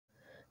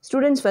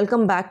Students,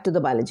 welcome back to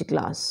the biology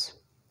class.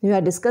 We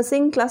are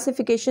discussing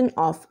classification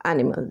of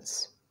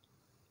animals.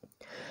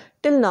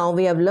 Till now,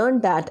 we have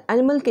learned that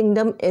animal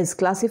kingdom is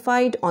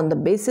classified on the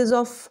basis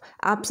of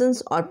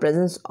absence or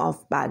presence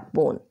of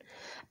backbone.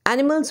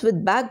 Animals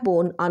with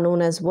backbone are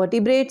known as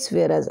vertebrates,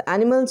 whereas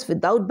animals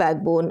without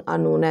backbone are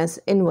known as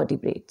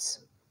invertebrates.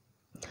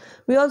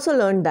 We also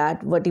learned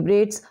that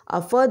vertebrates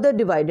are further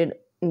divided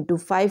into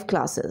 5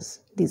 classes.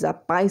 These are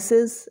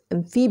pisces,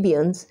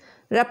 amphibians,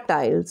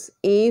 reptiles,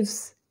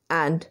 aves,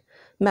 and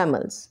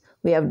mammals.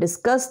 We have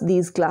discussed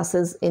these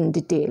classes in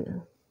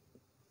detail.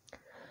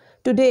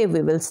 Today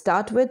we will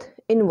start with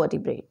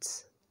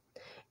invertebrates.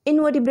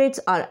 Invertebrates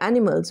are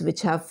animals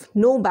which have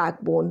no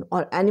backbone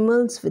or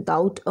animals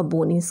without a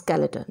bony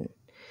skeleton.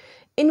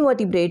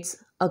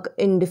 Invertebrates occur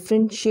in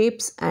different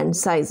shapes and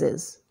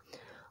sizes.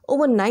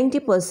 Over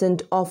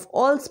 90% of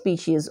all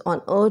species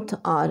on Earth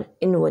are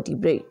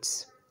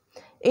invertebrates.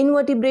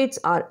 Invertebrates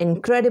are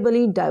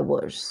incredibly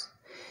diverse.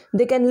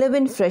 They can live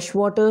in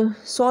freshwater,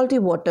 salty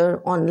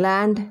water, on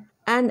land,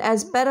 and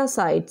as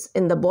parasites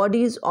in the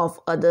bodies of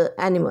other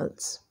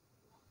animals.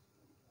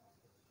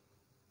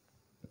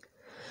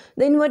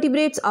 The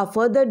invertebrates are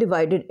further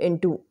divided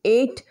into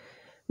 8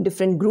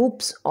 different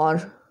groups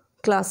or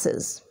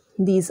classes.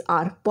 These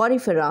are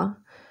porifera,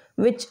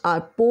 which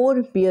are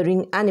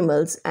pore-bearing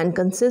animals and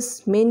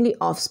consist mainly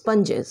of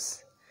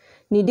sponges.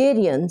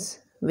 Cnidarians,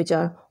 which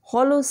are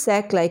hollow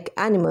sac-like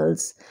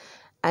animals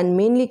and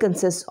mainly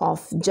consist of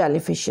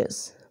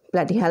jellyfishes.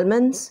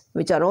 Platyhelminths,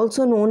 which are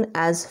also known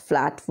as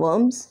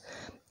flatworms,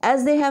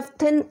 as they have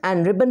thin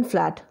and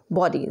ribbon-flat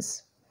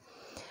bodies.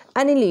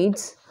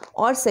 Annelids,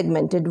 or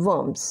segmented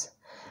worms,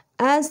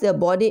 as their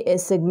body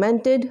is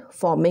segmented,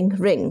 forming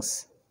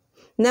rings.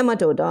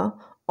 Nematoda,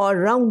 or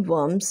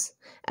roundworms,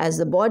 as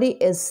the body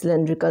is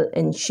cylindrical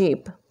in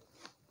shape.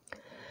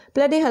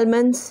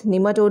 Platyhelminths,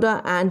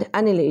 nematoda, and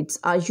annelids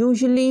are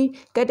usually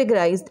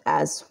categorized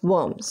as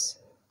worms.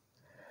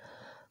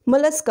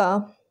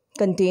 Mollusca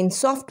contain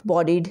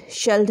soft-bodied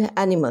shelled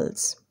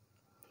animals.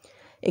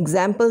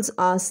 Examples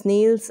are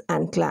snails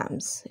and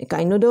clams.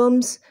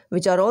 Echinoderms,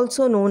 which are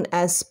also known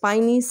as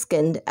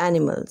spiny-skinned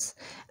animals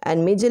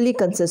and majorly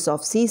consist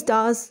of sea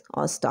stars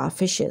or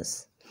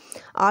starfishes.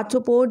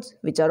 Arthropods,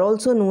 which are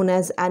also known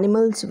as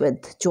animals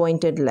with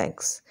jointed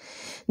legs.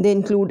 They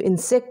include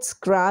insects,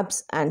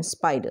 crabs, and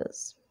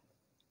spiders.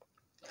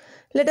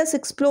 Let us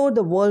explore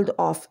the world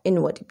of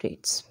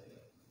invertebrates.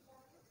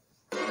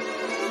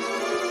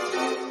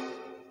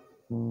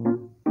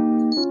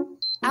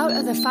 Out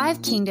of the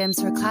 5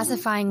 kingdoms for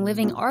classifying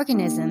living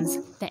organisms,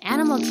 the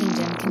animal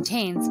kingdom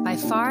contains by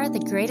far the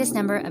greatest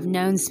number of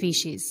known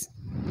species.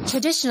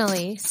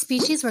 Traditionally,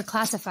 species were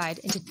classified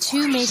into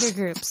 2 major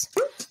groups,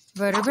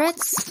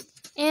 vertebrates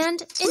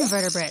and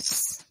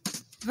invertebrates.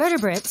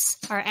 Vertebrates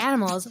are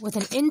animals with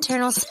an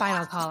internal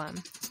spinal column: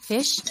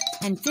 fish,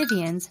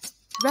 amphibians,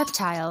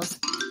 reptiles,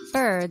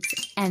 birds,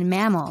 and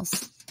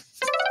mammals.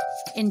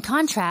 In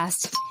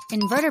contrast,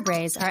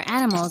 invertebrates are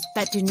animals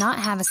that do not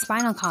have a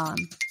spinal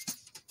column.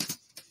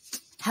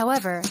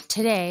 However,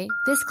 today,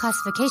 this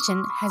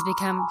classification has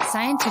become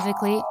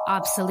scientifically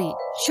obsolete.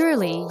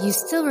 Surely, you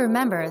still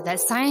remember that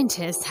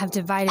scientists have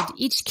divided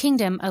each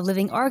kingdom of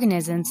living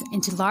organisms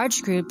into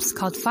large groups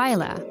called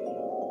phyla.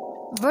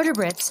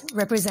 Vertebrates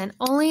represent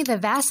only the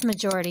vast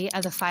majority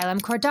of the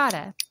phylum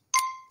Chordata.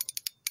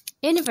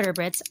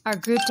 Invertebrates are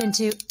grouped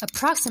into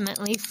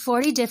approximately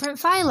 40 different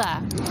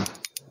phyla.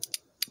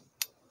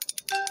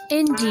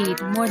 Indeed,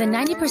 more than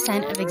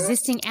 90% of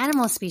existing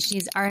animal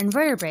species are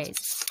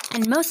invertebrates,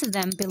 and most of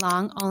them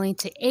belong only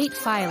to 8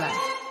 phyla.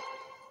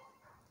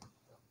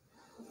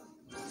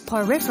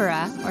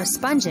 Porifera, or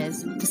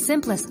sponges, the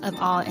simplest of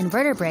all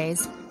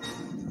invertebrates.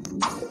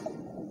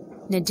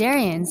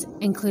 Cnidarians,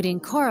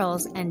 including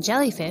corals and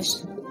jellyfish.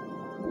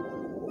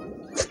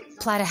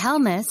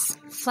 Platyhelminths,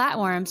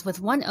 flatworms with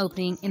one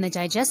opening in the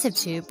digestive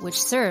tube which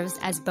serves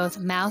as both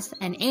mouth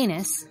and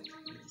anus.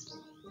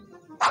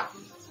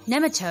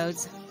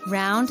 Nematodes,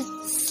 round,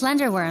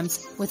 slender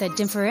worms with a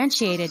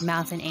differentiated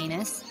mouth and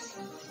anus.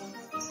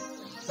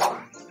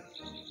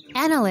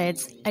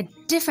 Annelids, a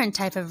different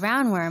type of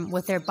roundworm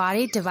with their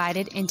body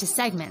divided into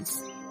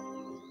segments.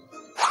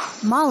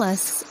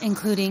 Mollusks,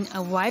 including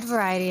a wide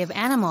variety of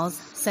animals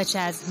such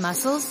as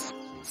mussels,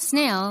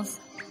 snails,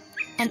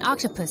 and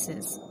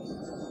octopuses.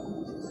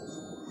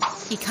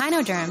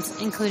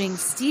 Echinoderms, including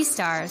sea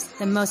stars,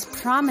 the most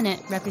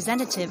prominent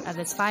representative of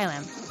this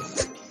phylum.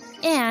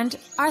 And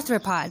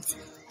arthropods,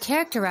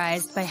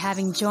 characterized by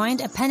having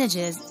joined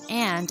appendages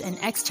and an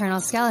external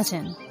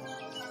skeleton.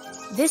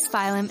 This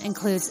phylum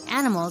includes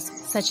animals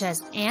such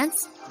as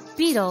ants,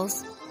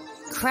 beetles,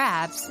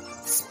 crabs,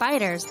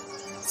 spiders,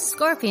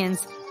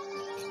 scorpions,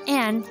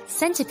 and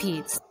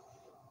centipedes.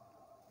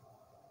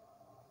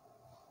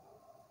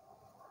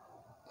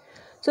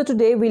 So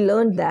today we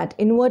learned that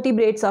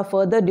invertebrates are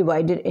further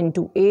divided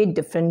into 8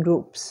 different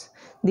groups.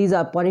 These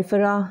are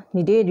porifera,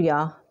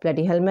 cnidaria,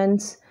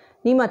 platyhelminths,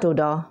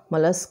 nematoda,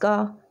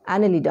 mollusca,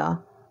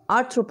 annelida,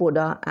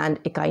 arthropoda,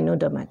 and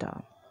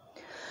echinodermata.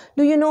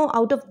 Do you know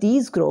out of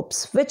these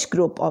groups, which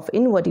group of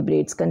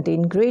invertebrates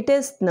contain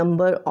greatest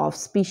number of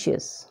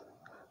species?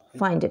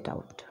 Find it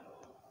out.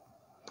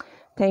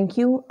 Thank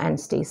you and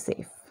stay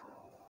safe.